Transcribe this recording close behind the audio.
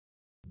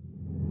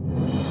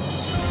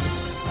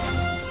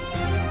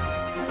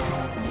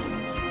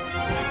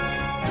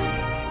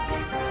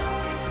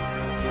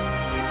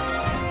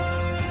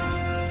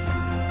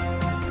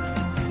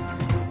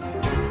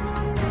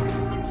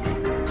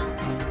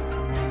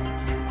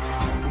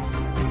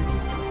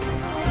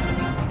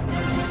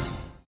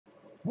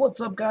What's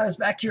up, guys?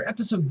 Back here,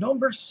 episode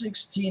number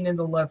 16 in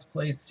the Let's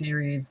Play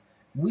series.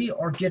 We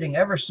are getting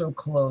ever so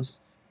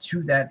close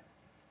to that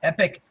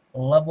epic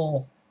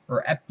level,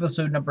 or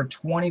episode number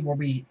 20, where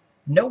we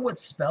know what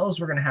spells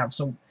we're going to have.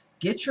 So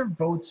get your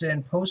votes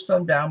in, post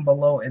them down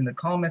below in the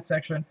comment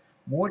section,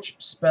 which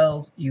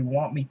spells you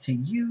want me to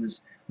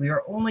use. We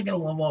are only going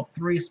to level up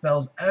 3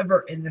 spells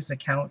ever in this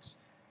account.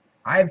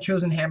 I have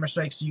chosen Hammer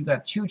Strike, so you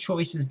got 2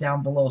 choices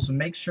down below, so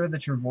make sure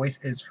that your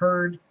voice is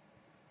heard.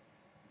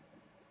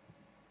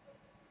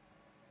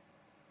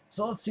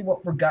 So let's see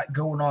what we got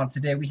going on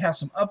today. We have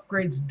some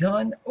upgrades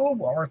done.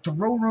 Oh, our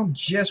throne room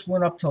just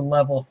went up to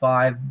level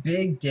 5.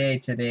 Big day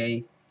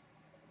today.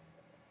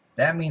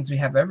 That means we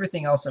have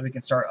everything else that we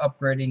can start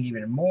upgrading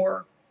even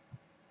more.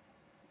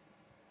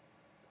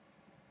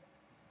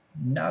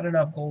 Not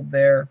enough gold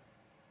there.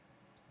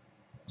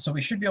 So we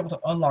should be able to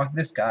unlock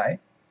this guy.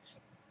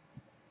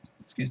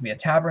 Excuse me, a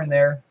tavern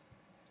there.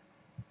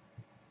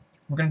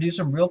 We're going to do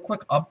some real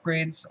quick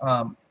upgrades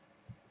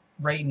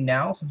right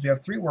now since we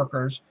have 3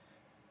 workers.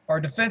 Our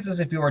defenses,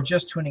 if you are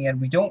just tuning in,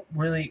 we don't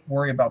really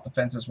worry about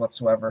defenses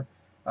whatsoever.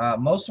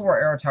 Most of our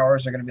arrow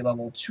towers are going to be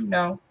level 2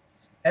 now.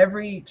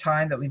 Every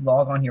time that we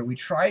log on here, we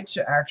try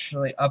to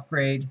actually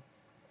upgrade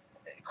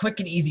quick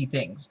and easy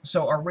things.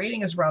 So our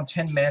rating is around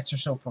 10 minutes or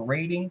so for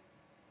rating.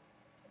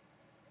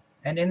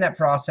 And in that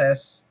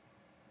process,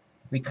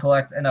 we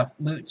collect enough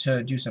loot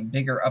to do some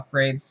bigger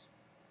upgrades.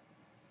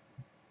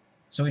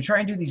 So we try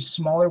and do these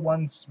smaller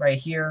ones right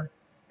here,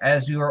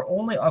 as we were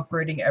only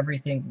upgrading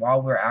everything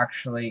while we're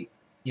actually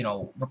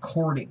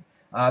recording.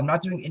 I'm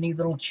not doing any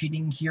little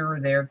cheating here or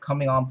there,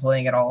 coming on,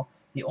 playing at all.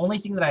 The only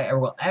thing that I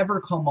will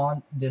ever come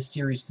on this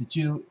series to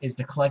do is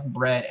to collect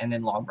bread and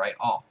then log right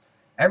off.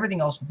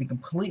 Everything else will be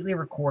completely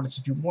recorded,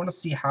 so if you want to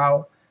see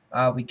how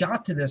we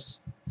got to this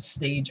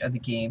stage of the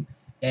game,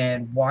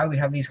 and why we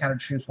have these kind of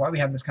troops, why we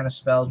have this kind of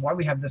spells, why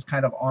we have this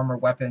kind of armor,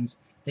 weapons,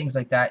 things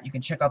like that, you can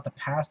check out the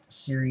past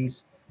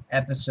series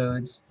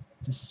episodes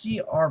to see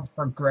our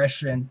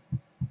progression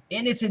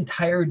in its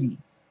entirety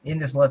in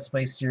this Let's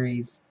Play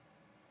series.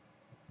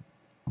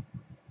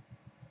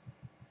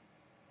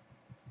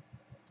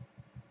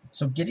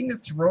 So getting the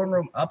throne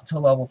room up to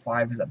level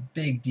 5 is a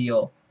big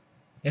deal.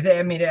 It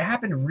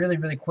happened really,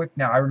 really quick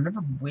now. I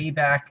remember way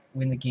back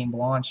when the game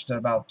launched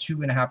about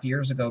 2.5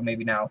 years ago,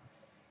 maybe now.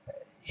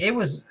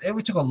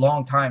 It took a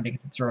long time to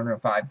get to throne room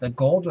 5. The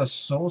gold was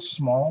so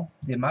small.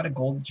 The amount of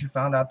gold that you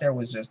found out there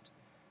was just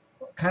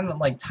kind of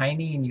like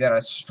tiny, and you gotta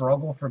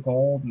struggle for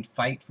gold and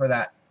fight for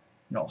that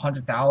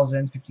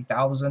 100,000,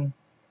 50,000.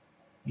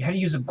 You had to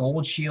use a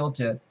gold shield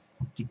to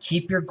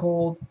keep your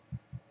gold.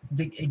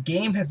 The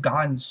game has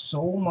gotten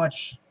so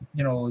much,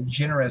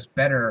 generous,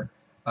 better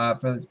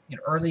for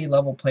early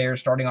level players,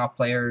 starting off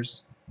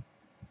players,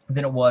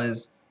 than it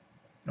was,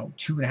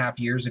 2.5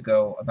 years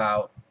ago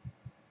about.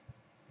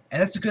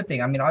 And that's a good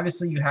thing. I mean,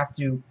 obviously you have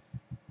to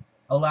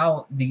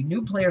allow the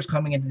new players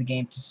coming into the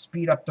game to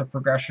speed up the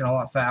progression a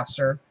lot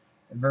faster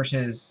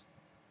versus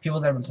people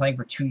that have been playing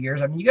for 2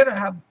 years. I mean, you got to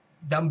have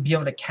them be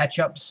able to catch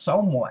up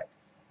somewhat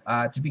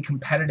to be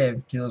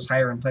competitive to those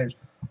higher end players.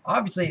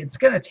 Obviously, it's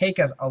going to take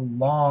us a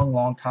long,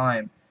 long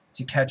time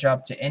to catch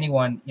up to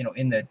anyone,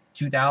 in the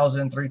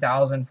 2,000,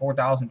 3,000,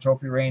 4,000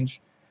 trophy range.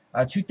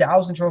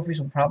 2,000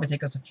 trophies will probably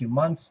take us a few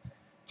months.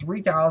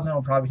 3,000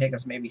 will probably take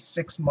us maybe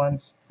 6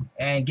 months.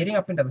 And getting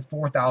up into the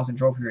 4,000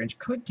 trophy range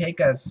could take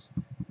us,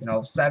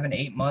 7,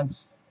 8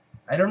 months.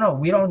 I don't know.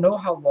 We don't know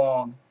how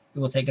long it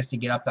will take us to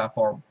get up that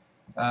far.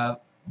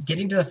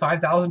 Getting to the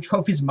 5,000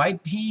 trophies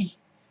might be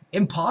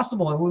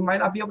impossible. We might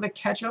not be able to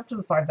catch up to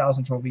the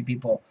 5,000 trophy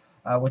people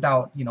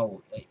without,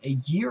 a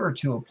year or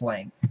 2 of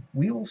playing.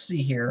 We will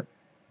see here.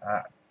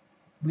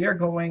 We are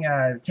going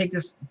to take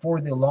this for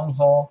the long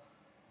haul.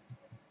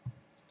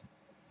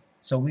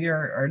 So we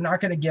are not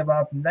going to give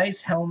up.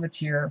 Nice helmet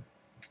here.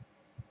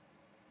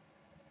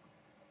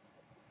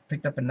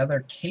 Picked up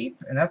another cape,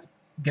 and that's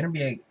going to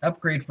be an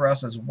upgrade for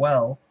us as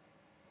well.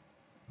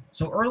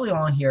 So early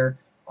on here,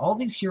 all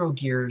these hero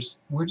gears,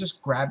 we're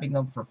just grabbing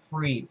them for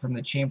free from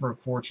the Chamber of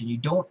Fortune. You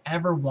don't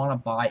ever want to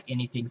buy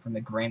anything from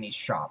the Granny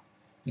shop.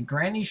 The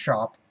Granny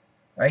shop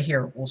right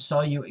here will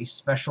sell you a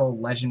special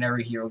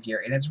legendary hero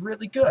gear, and it's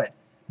really good.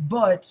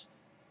 But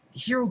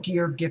hero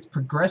gear gets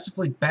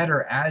progressively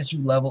better as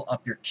you level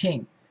up your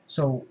king.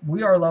 So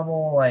we are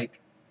level, I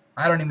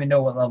don't even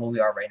know what level we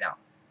are right now.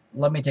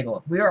 Let me take a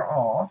look. We are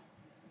all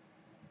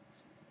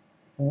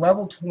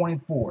level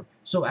 24.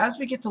 So as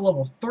we get to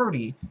level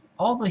 30,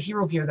 all the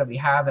hero gear that we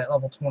have at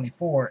level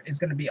 24 is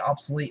going to be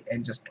obsolete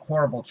and just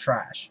horrible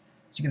trash.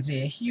 So you can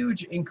see a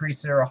huge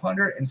increase there,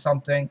 100 and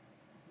something.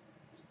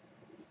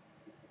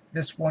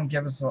 This one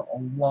gives us a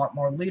lot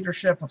more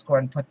leadership. Let's go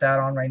ahead and put that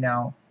on right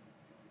now.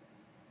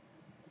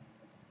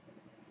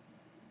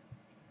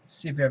 Let's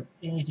see if we have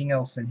anything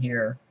else in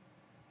here.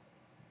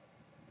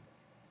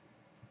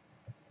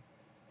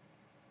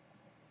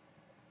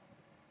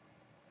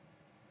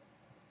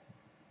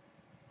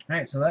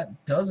 Alright, so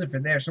that does it for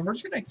there. So we're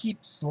just going to keep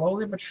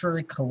slowly but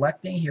surely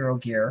collecting hero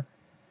gear.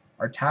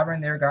 Our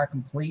tavern there got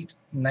complete.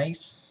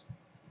 Nice.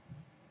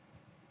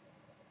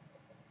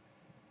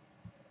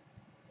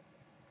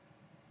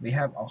 We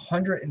have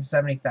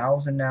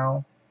 170,000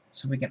 now,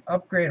 so we can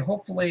upgrade,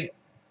 hopefully,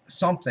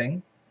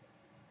 something.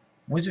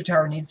 Wizard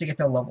Tower needs to get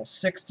to level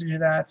 6 to do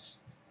that.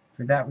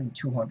 For that, we need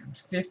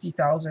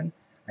 250,000.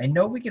 I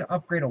know we can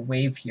upgrade a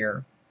wave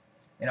here,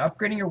 and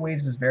upgrading your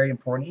waves is very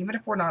important, even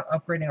if we're not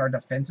upgrading our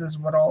defenses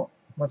at all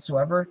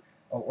whatsoever,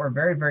 or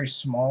very, very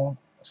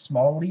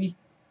smally.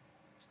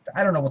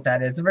 I don't know what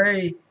that is.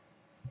 Very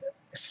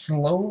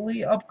slowly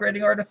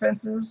upgrading our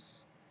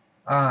defenses.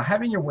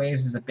 Having your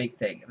waves is a big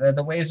thing.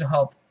 The waves will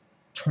help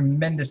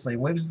tremendously.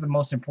 Waves are the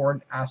most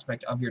important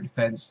aspect of your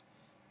defense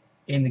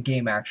in the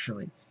game,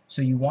 actually.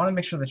 So you want to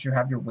make sure that you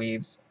have your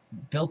waves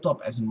built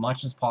up as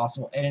much as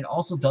possible, and it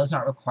also does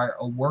not require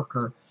a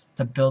worker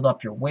to build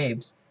up your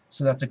waves,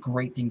 so that's a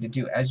great thing to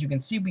do. As you can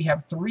see, we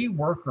have 3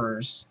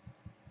 workers,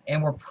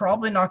 and we're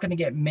probably not going to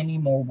get many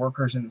more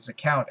workers in this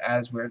account,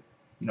 as we're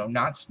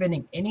not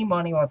spending any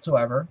money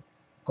whatsoever,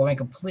 going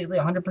completely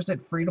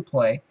 100% free to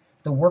play.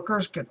 The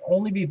workers could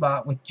only be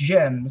bought with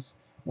gems,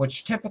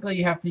 which typically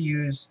you have to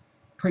use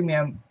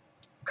premium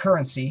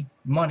currency,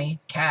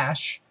 money,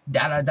 cash,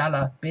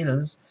 dollar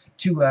bills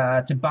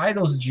to buy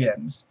those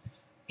gems.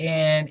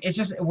 And it's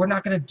just, we're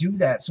not going to do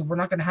that, so we're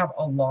not going to have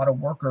a lot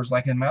of workers.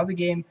 Like in my other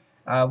game,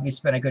 we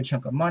spent a good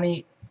chunk of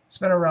money,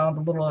 spent around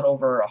a little bit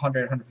over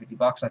 100, 150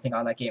 bucks, I think,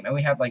 on that game, and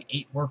we had like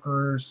 8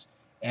 workers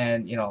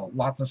and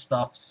lots of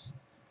stuffs,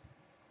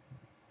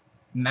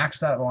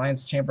 maxed out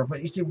Alliance Chamber.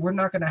 But you see, we're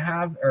not going to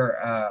have,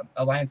 or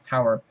Alliance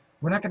Tower,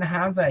 we're not going to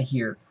have that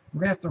here.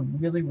 We're going to have to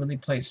really, really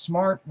play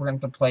smart. We're going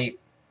to have to play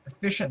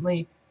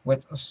efficiently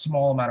with a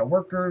small amount of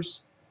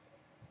workers.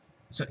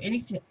 So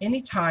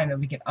any time that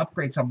we can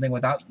upgrade something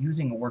without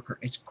using a worker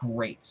is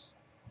great.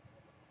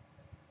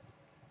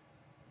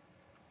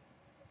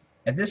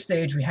 At this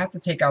stage, we have to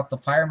take out the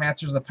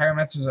Firemancers. The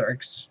Firemancers are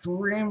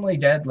extremely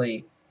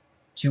deadly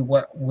to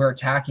what we're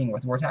attacking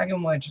with. We're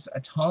attacking with just a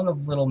ton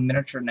of little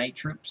miniature knight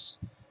troops.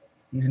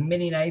 These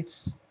mini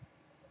knights.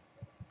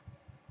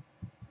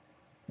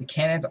 The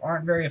cannons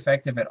aren't very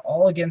effective at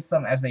all against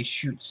them, as they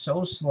shoot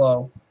so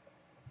slow.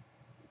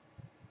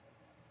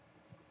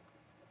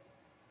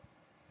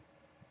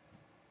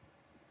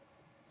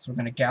 So we're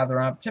going to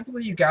gather up.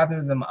 Typically, you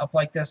gather them up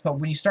like this, but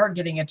when you start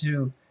getting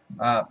into,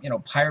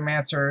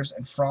 Pyromancers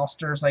and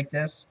Frosters like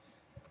this,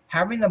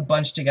 having them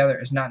bunched together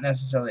is not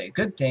necessarily a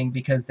good thing,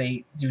 because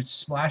they do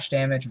splash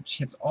damage, which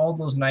hits all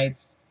those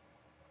knights,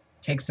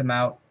 takes them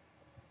out.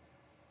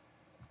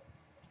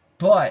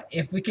 But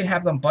if we can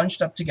have them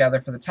bunched up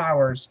together for the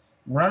towers,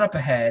 run up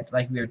ahead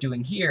like we are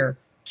doing here,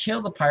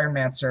 kill the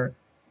Pyromancer,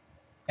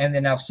 and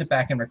then now sit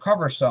back and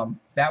recover some,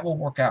 that will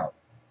work out.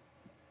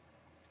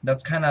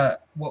 That's kind of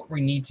what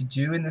we need to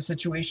do in this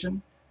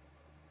situation.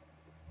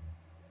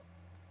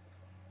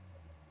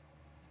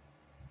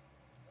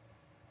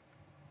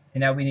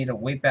 And now we need to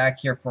wait back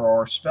here for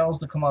our spells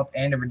to come up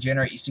and to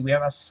regenerate. You see, we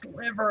have a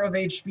sliver of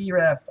HP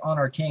left on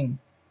our king.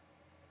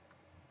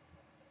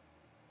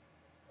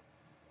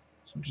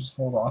 So just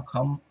hold on,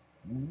 come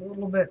a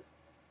little bit.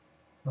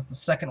 Let the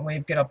second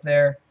wave get up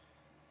there.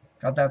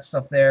 Got that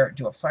stuff there.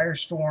 Do a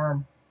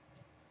Firestorm.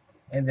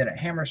 And then a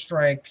Hammer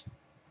Strike.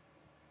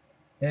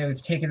 And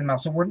we've taken them out.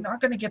 So we're not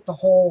going to get the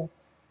whole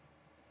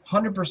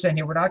 100%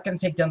 here. We're not going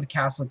to take down the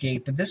castle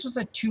gate. But this was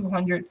a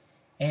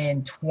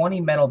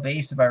 220 metal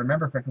base, if I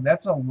remember correctly.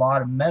 That's a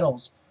lot of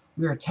metals.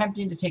 We were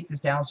attempting to take this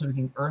down so we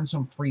can earn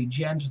some free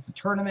gems with the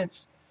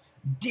tournaments.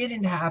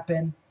 Didn't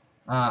happen.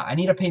 I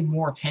need to pay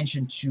more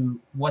attention to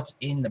what's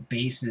in the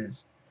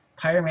bases.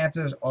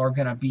 Pyromancers are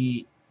going to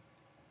be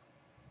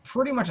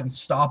pretty much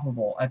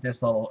unstoppable at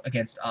this level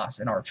against us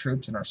and our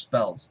troops and our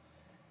spells.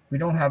 We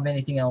don't have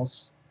anything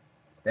else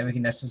that we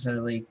can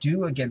necessarily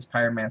do against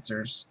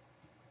Pyromancers.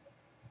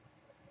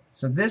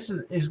 So this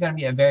is going to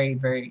be a very,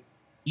 very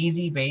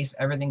easy base.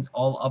 Everything's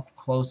all up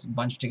close and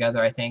bunched together,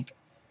 I think.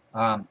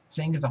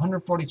 Saying it's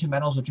 142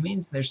 metals, which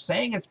means they're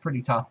saying it's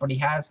pretty tough, but he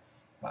has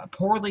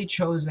poorly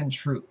chosen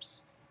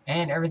troops.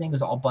 And everything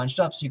is all bunched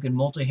up, so you can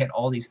multi-hit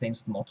all these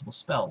things with multiple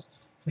spells.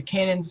 So the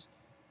cannons,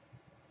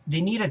 they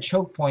need a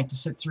choke point to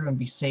sit through and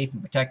be safe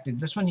and protected.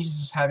 This one, he's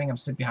just having them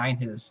sit behind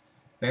his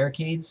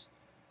barricades.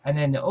 And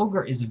then the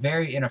Ogre is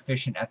very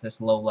inefficient at this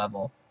low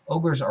level.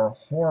 Ogres are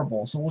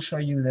horrible, so we'll show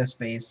you this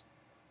base.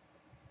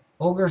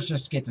 Ogres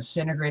just get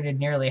disintegrated,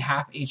 nearly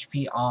half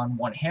HP on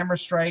one Hammer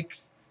Strike.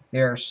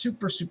 They're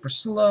super, super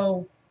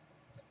slow.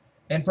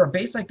 And for a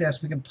base like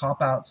this, we can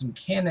pop out some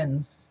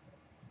cannons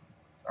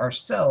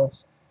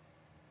ourselves,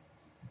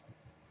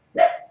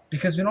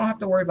 because we don't have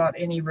to worry about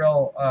any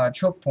real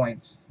choke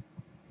points.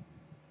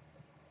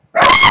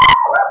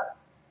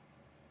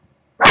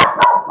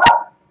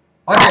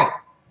 Andre!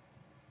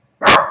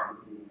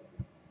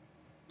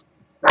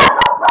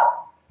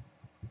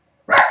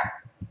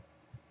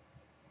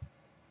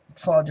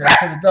 Apologize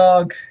for the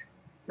dog.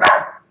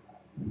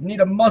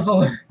 Need a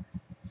muzzler.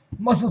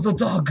 Muzzle the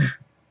dog.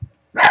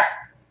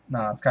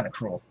 Nah, it's kind of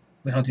cruel.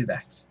 We don't do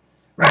that.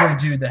 We don't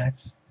do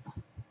that.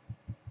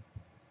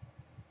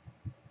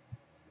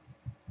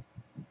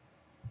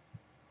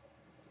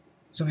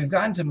 So we've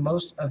gotten to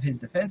most of his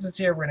defenses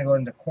here. We're going to go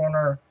into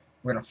corner.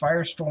 We're going to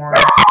Firestorm.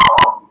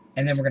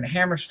 and then we're going to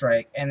hammer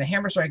strike. And the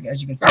hammer strike,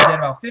 as you can see, did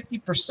about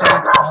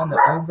 50% on the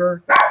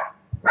ogre.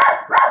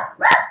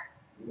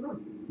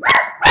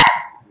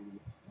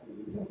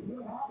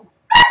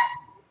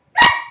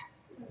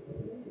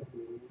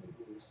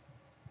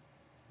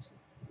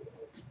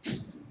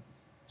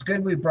 It's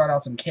good we brought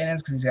out some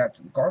cannons because he's got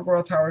some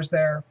gargoyle towers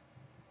there.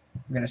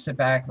 We're going to sit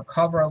back,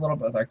 recover a little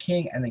bit with our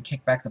king, and then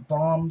kick back the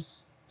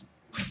bombs.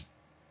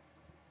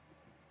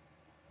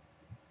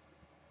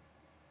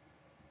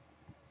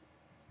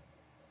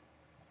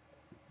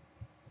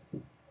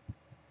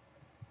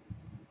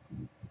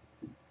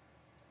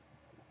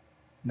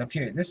 And up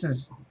here, this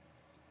is,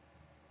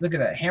 look at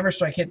that, hammer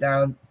strike hit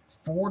down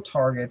 4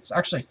 targets,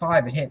 actually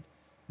 5 it hit.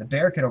 The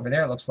barricade over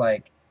there, it looks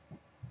like,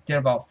 did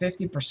about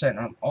 50%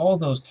 on all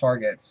those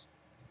targets.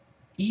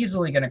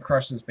 Easily going to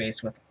crush this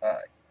base with,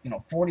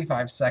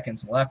 45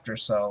 seconds left or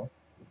so.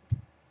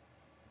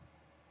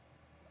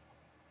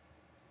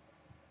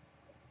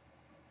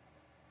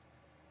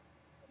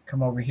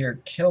 Come over here,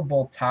 kill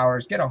both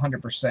towers, get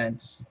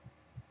 100%.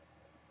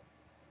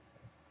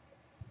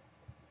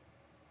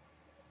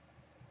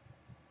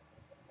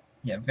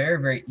 Yeah,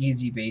 very, very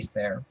easy base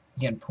there.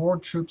 Again, poor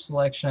troop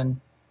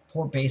selection,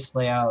 poor base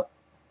layout.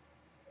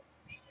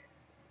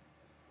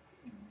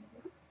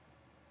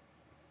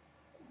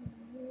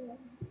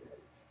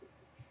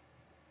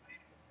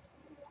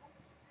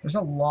 There's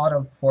a lot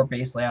of poor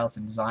base layouts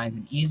and designs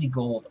and easy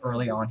gold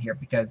early on here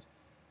because,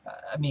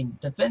 I mean,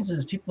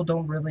 defenses, people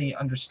don't really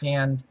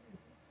understand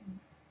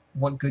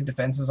what good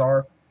defenses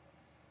are.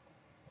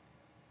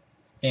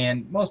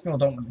 And most people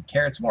don't really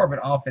care. It's more of an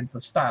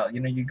offensive style.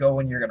 You know, you go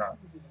and you're going to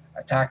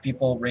attack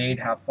people, raid,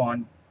 have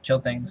fun, kill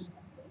things.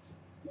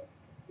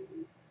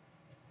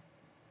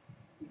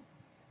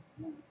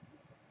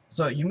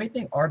 So you may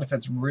think our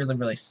defense really,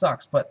 really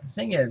sucks, but the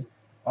thing is,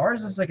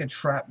 ours is like a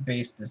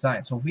trap-based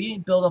design. So if we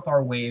build up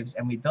our waves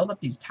and we build up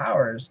these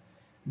towers,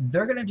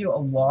 they're going to do a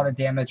lot of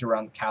damage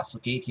around the castle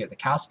gate here. The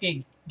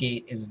castle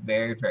gate is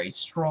very, very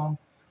strong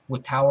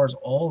with towers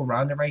all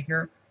around it right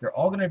here. They're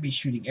all going to be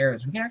shooting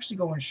arrows. We can actually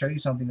go and show you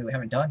something that we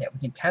haven't done yet. We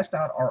can test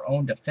out our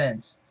own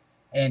defense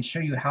and show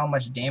you how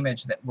much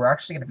damage that we're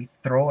actually going to be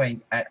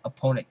throwing at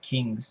opponent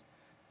kings.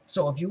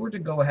 So if you were to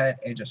go ahead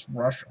and just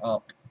rush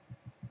up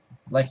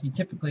like you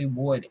typically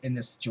would in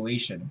this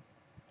situation,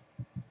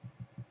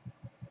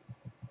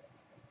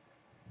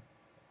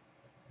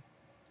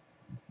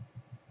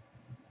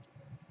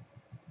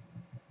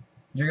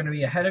 you're going to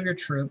be ahead of your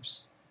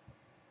troops,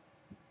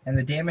 and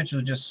the damage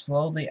will just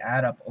slowly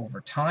add up over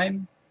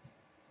time.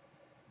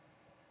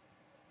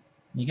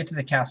 When you get to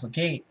the castle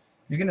gate,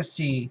 you're going to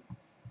see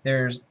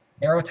there's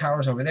arrow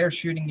towers over there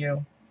shooting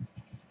you.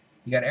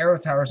 You got arrow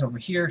towers over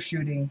here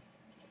shooting.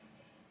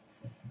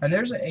 And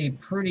there's a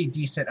pretty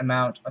decent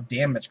amount of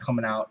damage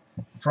coming out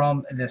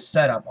from this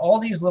setup. All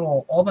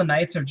the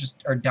knights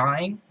are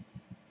dying.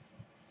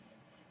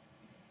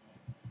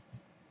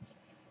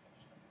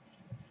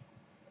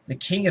 The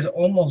king is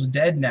almost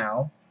dead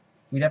now.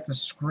 We'd have to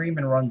scream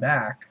and run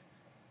back.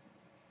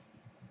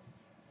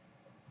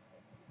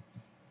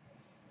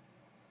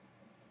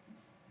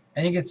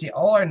 And you can see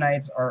all our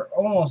knights are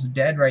almost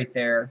dead right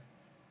there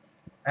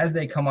as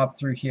they come up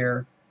through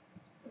here.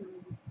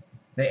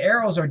 The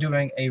arrows are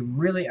doing a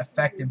really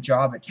effective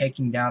job at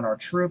taking down our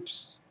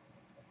troops.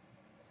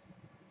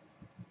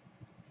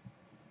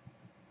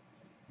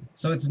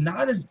 So it's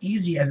not as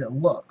easy as it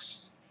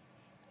looks.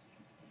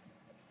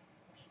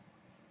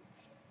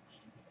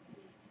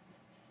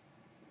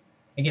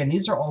 Again,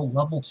 these are all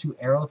level 2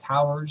 arrow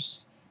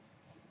towers.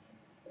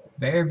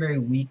 Very, very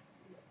weak.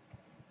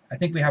 I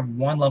think we have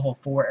one level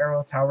 4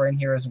 arrow tower in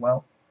here as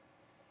well.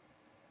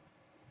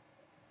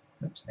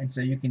 Oops. And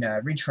so you can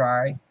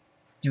retry,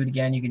 do it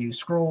again. You can use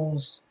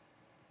scrolls.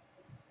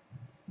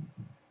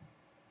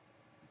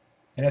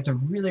 And it's a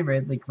really,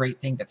 really great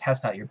thing to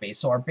test out your base.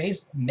 So our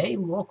base may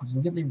look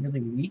really,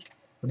 really weak,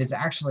 but it's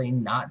actually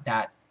not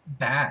that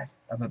bad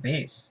of a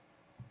base.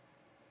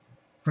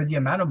 For the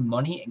amount of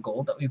money and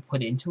gold that we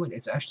put into it,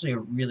 it's actually a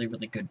really,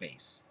 really good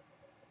base.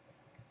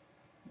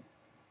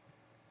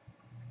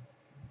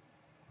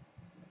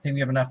 I think we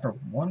have enough for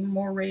one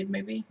more raid,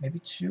 maybe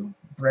 2.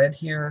 Bread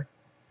here.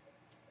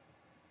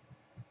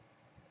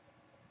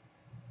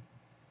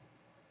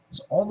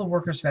 So all the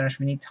workers finished.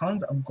 We need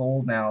tons of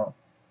gold now.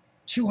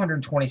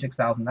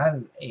 226,000. That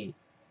is a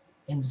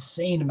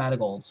insane amount of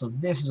gold. So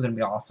this is going to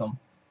be awesome.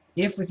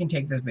 If we can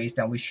take this base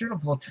down, we should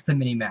have looked at the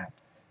mini-map.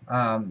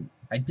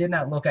 I did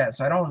not look at it,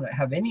 so I don't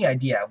have any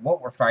idea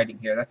what we're fighting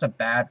here. That's a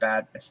bad,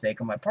 bad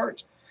mistake on my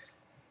part.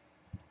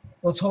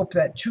 Let's hope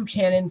that 2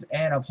 cannons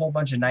and a whole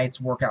bunch of knights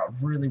work out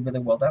really, really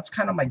well. That's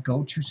kind of my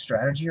go-to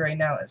strategy right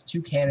now, is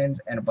 2 cannons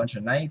and a bunch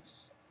of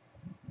knights.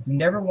 You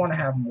never want to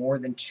have more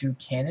than 2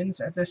 cannons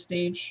at this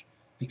stage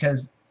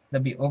because they'll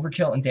be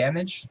overkill in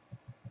damage.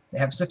 They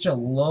have such a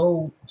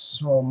low,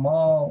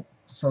 slow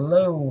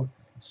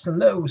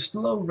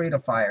rate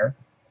of fire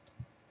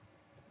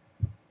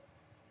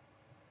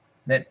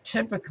that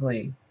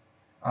typically,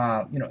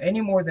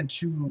 any more than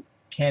 2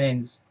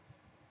 cannons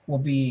will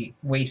be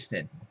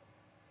wasted.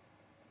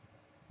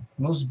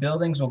 Most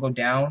buildings will go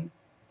down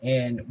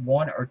in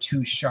 1 or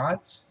 2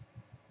 shots.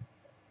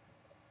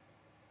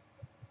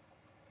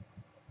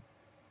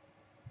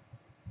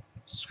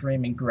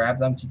 Scream and grab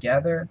them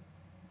together.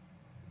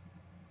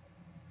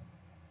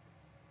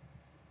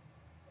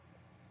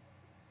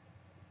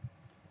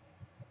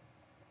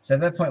 So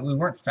at that point, we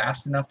weren't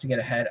fast enough to get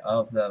ahead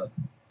of the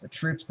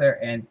troops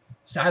there, and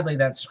sadly,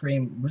 that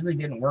scream really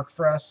didn't work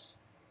for us.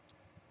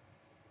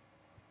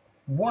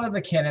 One of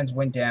the cannons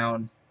went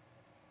down.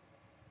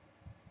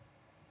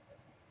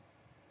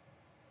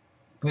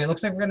 But it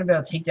looks like we're going to be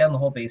able to take down the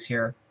whole base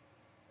here.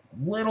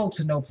 Little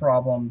to no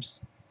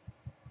problems.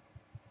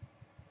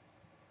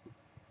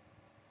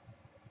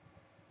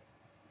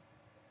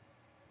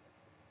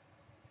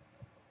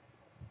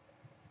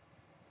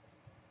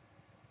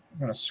 I'm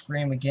going to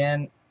scream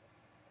again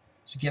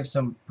to give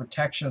some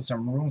protection,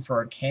 some room for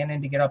our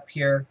cannon to get up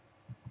here.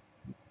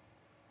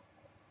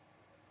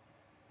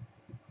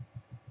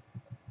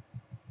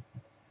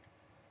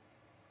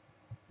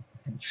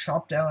 And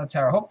chop down the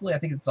tower. Hopefully, I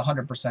think it's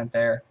 100%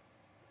 there.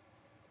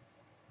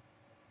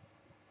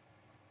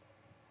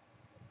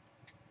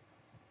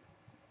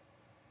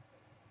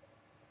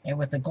 And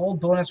with the gold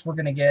bonus, we're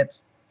going to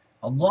get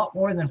a lot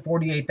more than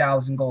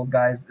 48,000 gold,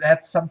 guys.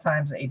 That's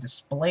sometimes a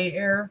display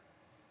error.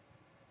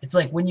 It's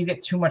like when you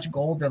get too much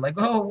gold, they're like,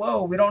 oh,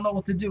 whoa, we don't know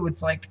what to do.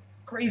 It's like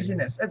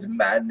craziness. That's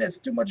madness.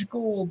 Too much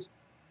gold.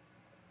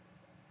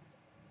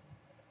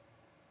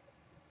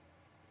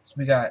 So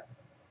we got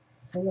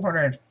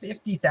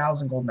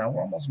 450,000 gold now.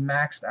 We're almost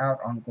maxed out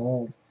on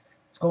gold.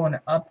 Let's go and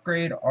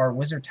upgrade our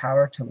wizard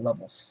tower to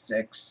level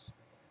 6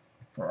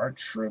 for our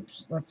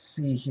troops. Let's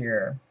see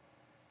here.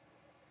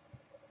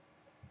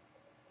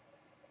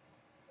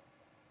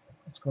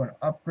 Let's go and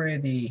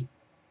upgrade the...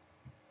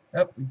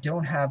 Oh, we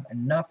don't have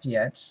enough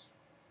yet.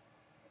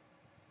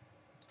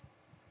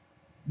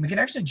 We can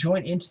actually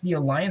join into the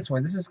alliance war.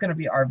 This is going to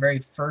be our very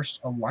first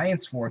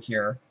alliance war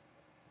here.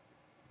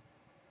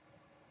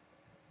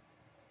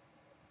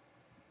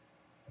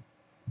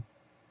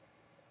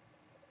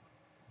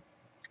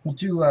 We'll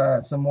do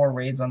some more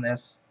raids on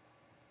this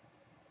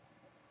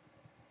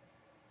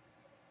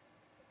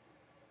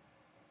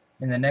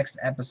in the next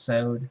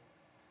episode.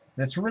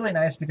 But it's really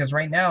nice because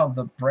right now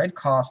the bread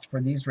cost for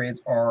these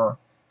raids are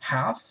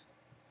half.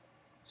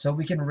 So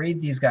we can raid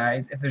these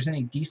guys if there's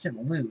any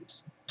decent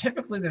loot.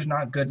 Typically there's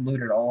not good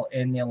loot at all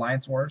in the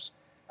Alliance Wars.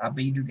 But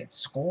you do get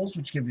skulls,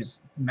 which give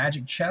us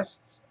magic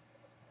chests,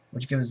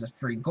 which gives us a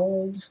free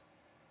gold. So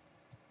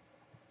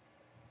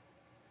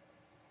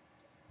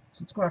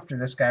let's go after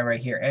this guy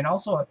right here. And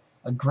also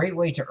a great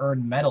way to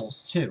earn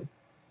medals too.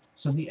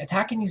 So the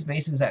attacking these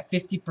bases at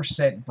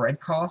 50% bread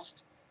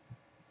cost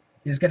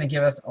is going to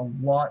give us a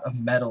lot of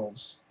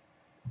medals.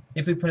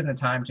 If we put in the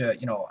time to,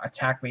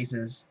 attack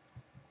bases,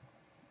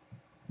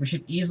 we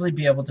should easily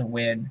be able to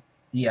win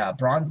the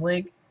Bronze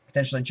League,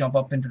 potentially jump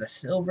up into the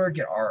Silver,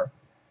 get our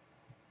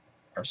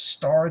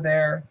star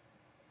there.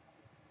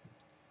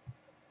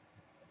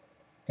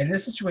 In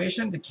this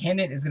situation, the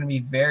cannon is going to be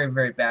very,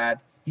 very bad.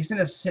 He's going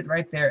to sit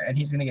right there, and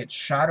he's going to get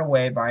shot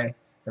away by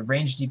the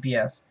ranged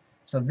DPS.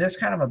 So this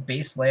kind of a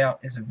base layout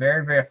is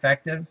very, very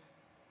effective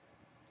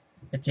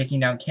at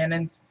taking down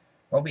cannons.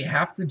 What we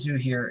have to do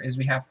here is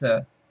we have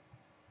to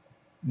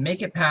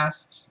make it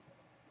past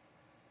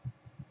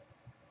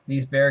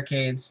these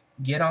barricades,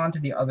 get onto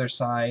the other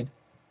side,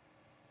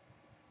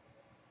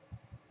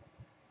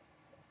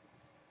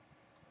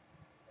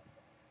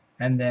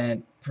 and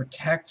then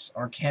protect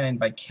our cannon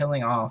by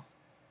killing off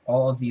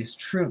all of these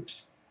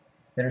troops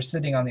that are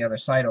sitting on the other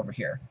side over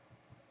here.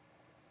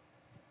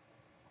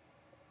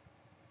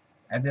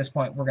 At this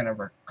point, we're going to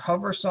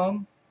recover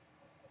some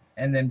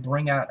and then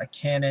bring out a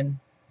cannon,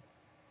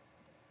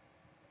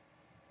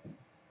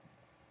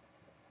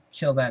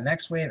 kill that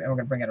next wave, and we're going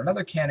to bring out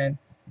another cannon.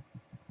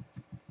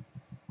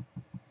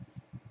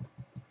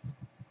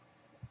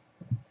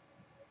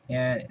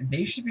 And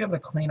they should be able to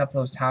clean up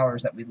those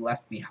towers that we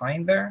left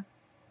behind there.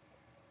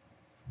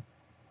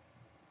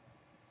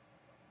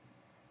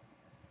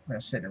 We're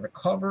going to sit and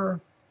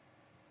recover.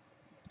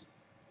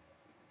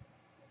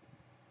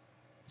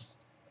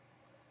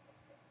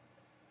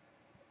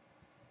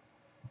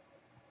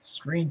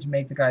 Screen to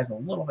make the guys a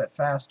little bit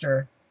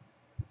faster.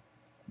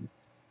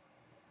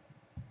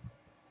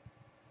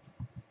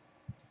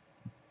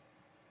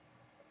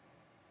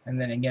 And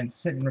then again,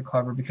 sit and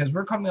recover because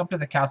we're coming up to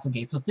the castle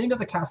gate. So think of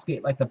the castle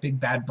gate like the big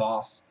bad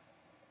boss.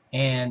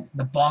 And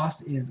the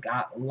boss is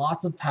got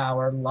lots of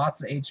power,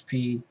 lots of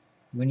HP.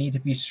 We need to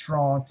be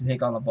strong to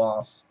take on the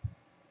boss.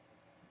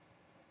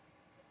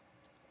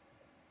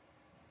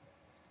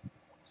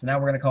 So now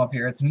we're going to come up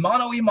here. It's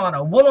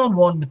mano-a-mano,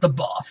 one-on-one with the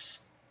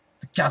boss.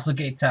 The castle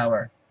gate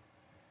tower.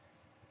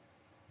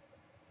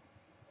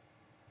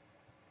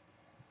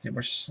 See,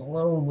 we're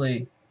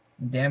slowly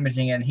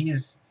damaging it.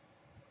 He's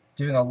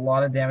doing a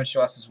lot of damage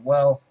to us as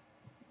well.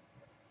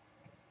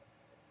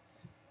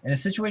 In a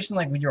situation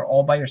like when you're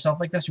all by yourself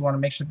like this, you want to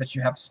make sure that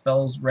you have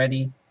spells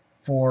ready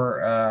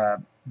for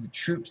the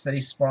troops that he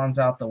spawns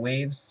out the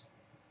waves.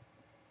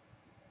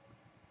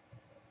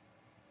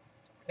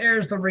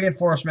 There's the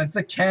reinforcements.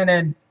 The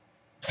cannon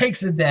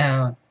takes it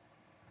down.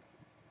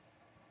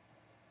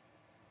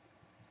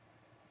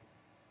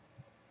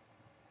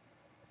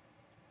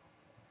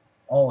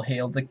 All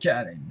hail the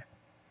cannon.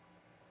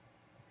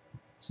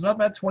 So not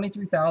bad,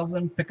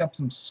 23,000. Pick up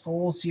some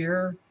skulls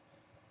here.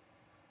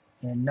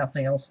 And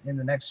nothing else in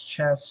the next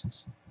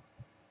chest.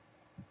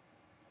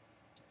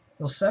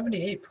 Those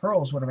 78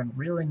 pearls would have been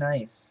really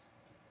nice.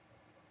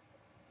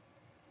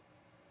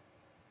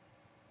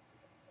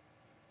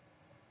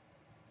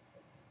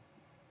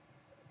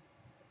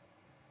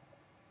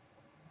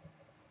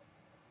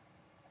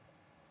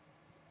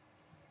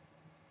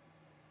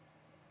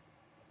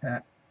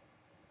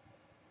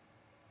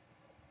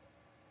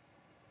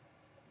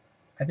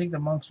 I think the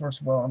monks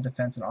works well on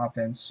defense and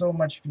offense. So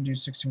much you can do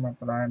 60 monk,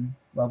 but I'm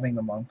loving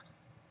the monk.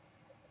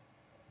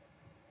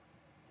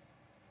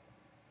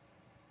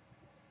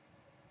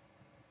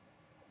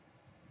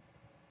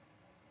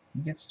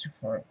 He gets too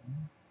far.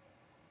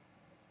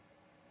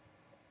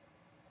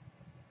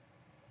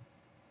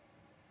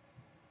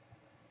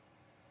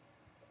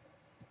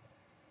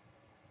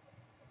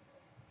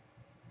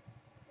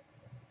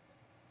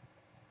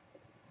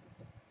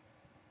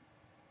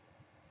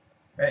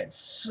 Right,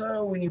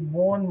 so we need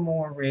one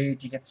more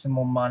raid to get some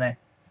more money.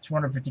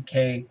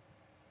 250k.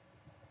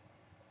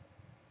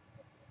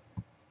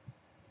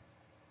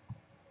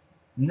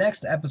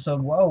 Next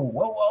episode,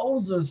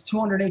 whoa, there's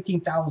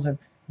 218,000.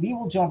 We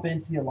will jump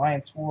into the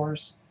Alliance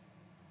Wars.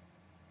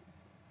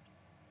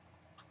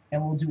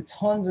 And we'll do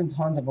tons and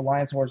tons of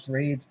Alliance Wars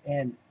raids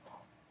and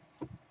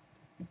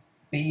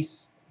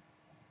base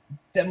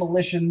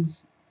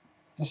demolitions,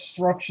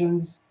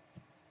 destructions.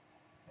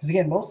 Because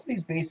again, most of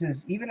these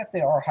bases, even if they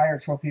are higher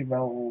trophy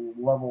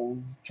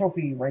levels,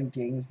 trophy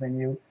rankings than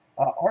you,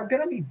 are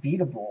going to be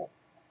beatable.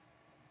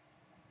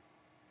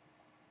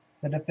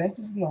 The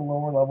defenses in the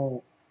lower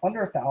level, under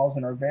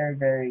 1,000, are very,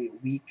 very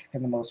weak for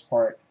the most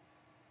part.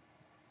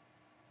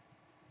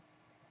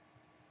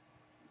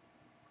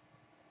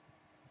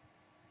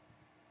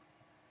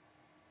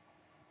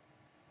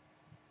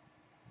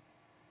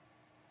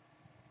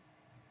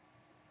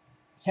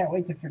 Can't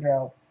wait to figure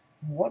out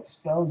what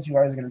spells you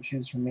guys are going to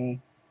choose for me,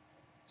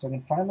 so I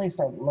can finally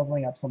start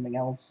leveling up something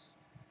else.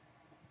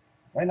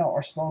 Right now,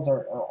 our spells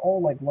are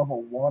all like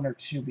level 1 or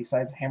 2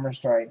 besides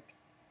Hammerstrike.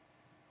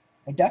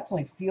 I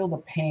definitely feel the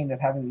pain of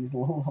having these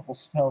low-level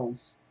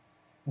spells.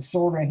 The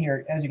sword right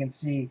here, as you can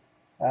see,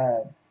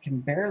 can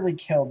barely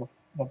kill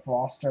the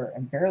Froster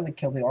and barely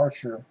kill the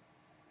Archer.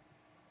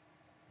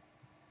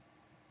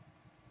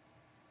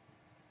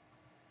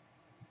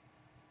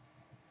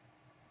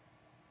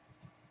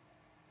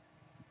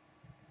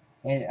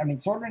 And, I mean,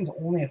 Sword Rain's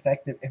only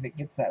effective if it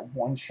gets that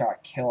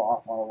one-shot kill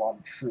off on a lot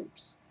of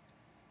troops.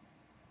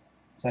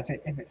 So if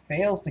it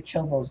fails to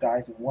kill those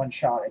guys in one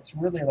shot, it's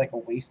really like a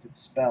wasted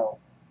spell.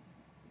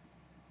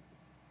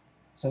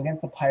 So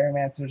against the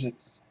Pyromancers,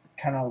 it's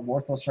kind of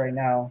worthless right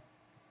now.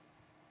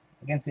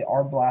 Against the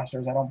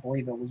Arblasters, I don't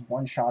believe it was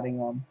one-shotting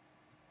them.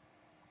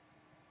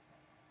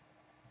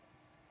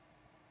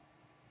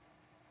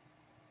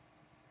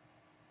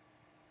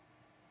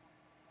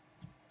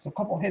 So a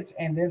couple hits,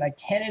 and then a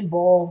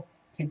cannonball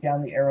take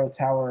down the arrow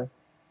tower.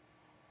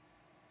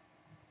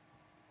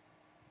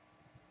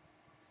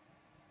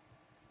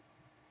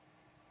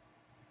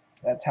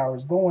 That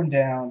tower's going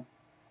down.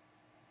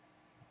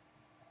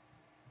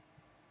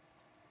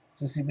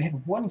 So see, we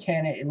had one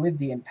cannon. It lived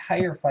the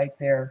entire fight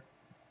there.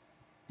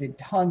 Did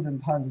tons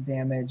and tons of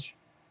damage.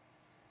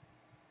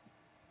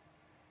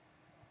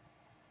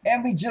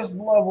 And we just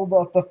leveled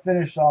up to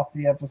finish off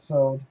the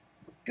episode.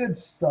 Good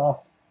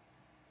stuff.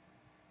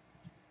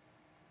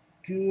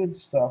 Good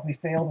stuff. We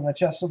failed in the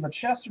chest. So the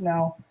chests are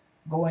now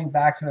going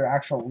back to their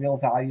actual real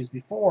values.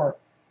 Before,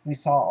 we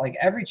saw like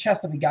every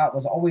chest that we got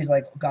was always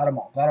like, got them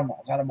all, got them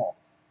all, got them all.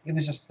 It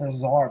was just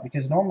bizarre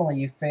because normally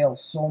you fail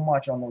so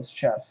much on those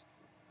chests.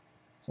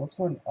 So let's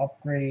go and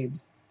upgrade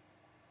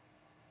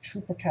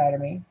Troop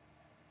Academy.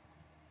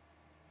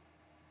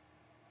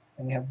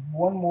 And we have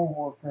one more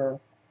worker.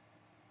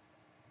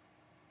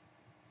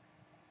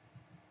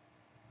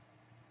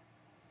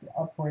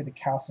 Upgrade the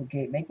castle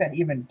gate. Make that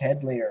even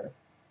deadlier.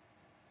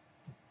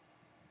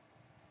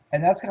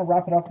 And that's going to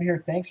wrap it up here.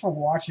 Thanks for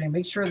watching.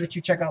 Make sure that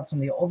you check out some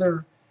of the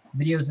other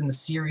videos in the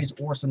series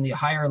or some of the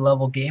higher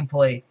level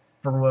gameplay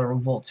for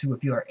Revolt 2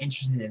 if you are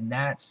interested in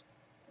that.